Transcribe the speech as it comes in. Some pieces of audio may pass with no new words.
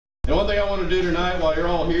want to do tonight while you're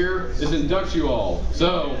all here is induct you all.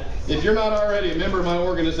 So, if you're not already a member of my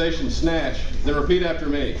organization, SNATCH, then repeat after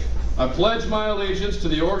me. I pledge my allegiance to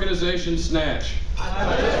the organization SNATCH. I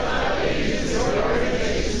pledge my allegiance to the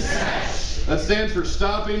organization SNATCH. That stands for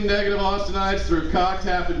Stopping Negative Austinites Through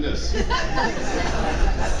Cocked-Happedness.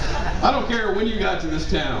 I don't care when you got to this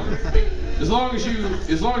town. As long as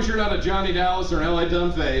you're not a Johnny Dallas or an LA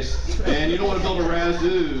Dumbface, and you don't want to build a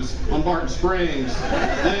razzoos on Barton Springs,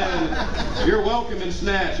 then you're welcome in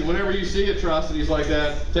SNATCH. And whenever you see atrocities like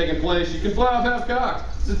that taking place, you can fly off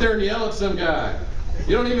half-cocked. Sit there and yell at some guy.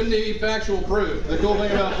 You don't even need factual proof. The cool thing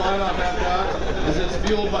about flying off half-cocked is it's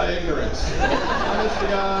fueled by ignorance. Honest to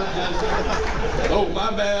God, just, oh, my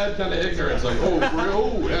bad, kind of ignorance. Like, oh, for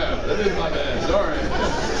real? Oh, yeah, that is my bad. Sorry.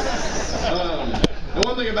 And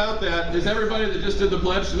one thing about that is everybody that just did the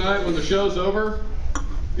pledge tonight, when the show's over,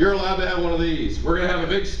 you're allowed to have one of these. We're going to have a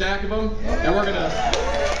big stack of them, and we're going to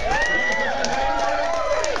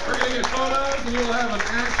get photos, and you'll have an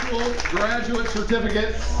actual graduate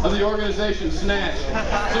certificate of the organization SNATCH.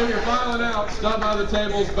 So when you're filing out, stop by the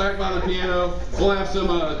tables, back by the piano. We'll have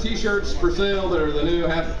some t-shirts for sale that are the new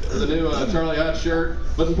Charlie Hodge shirt.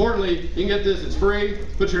 But importantly, you can get this, it's free.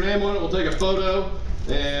 Put your name on it, we'll take a photo.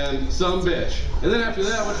 And some bitch. And then after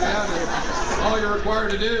that, what you have is, all you're required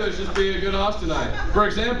to do is just be a good Austinite. For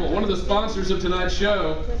example, one of the sponsors of tonight's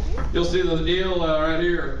show, you'll see the deal right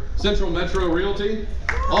here, Central Metro Realty,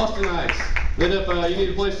 Austinites. Then if you need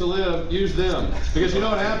a place to live, use them. Because you know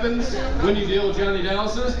what happens when you deal with Johnny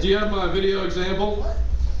Dallases? Do you have my video example?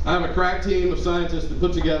 I have a crack team of scientists that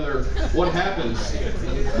put together what happens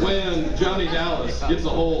when Johnny Dallas gets a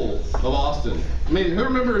hold of Austin. I mean, who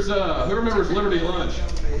remembers Liberty Lunch?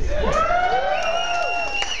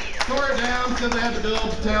 Tore it down, said they had to build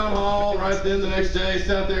a town hall right then the next day,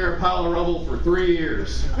 sat there a pile of rubble for 3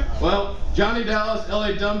 years. Well, Johnny Dallas,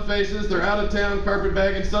 LA Dumbfaces, they're out of town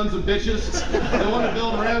carpetbagging sons of bitches. They want to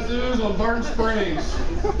build razzoos on Barton Springs.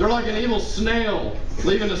 They're like an evil snail,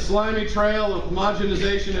 leaving a slimy trail of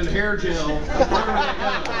homogenization and hair gel wherever they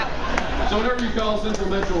go. So whenever you call Central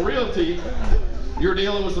Metro Realty, you're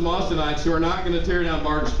dealing with some Austinites who are not going to tear down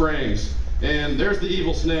Barton Springs. And there's the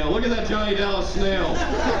evil snail. Look at that Johnny Dallas snail. He's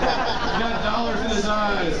got dollars in his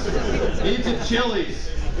eyes. He eats at Chili's.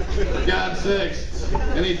 God's sakes.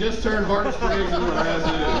 And he just turned Barton Springs into a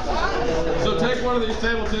razzoos. So take one of these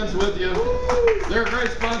table tents with you. They're a great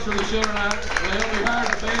sponsor of the show tonight. They help me hire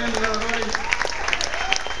the band and everybody.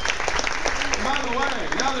 And by the way,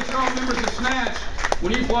 now that you're all members of SNATCH,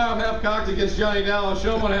 when you fly off half-cocked against Johnny Dallas,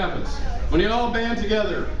 show them what happens. When you all band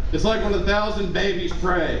together, it's like when 1,000 babies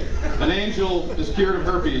pray. An angel is cured of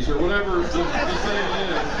herpes, or whatever they say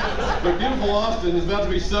it is. But beautiful Austin is about to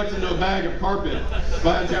be sucked into a bag of carpet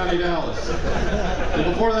by Johnny Dallas. And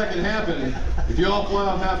before that can happen, if you all fly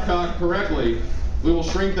off half-cocked correctly, we will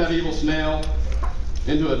shrink that evil snail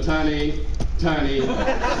into a tiny, tiny little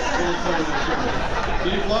southern.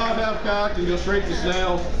 So you fly off half-cocked and you'll shrink the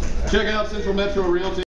snail. Check out Central Metro Realty.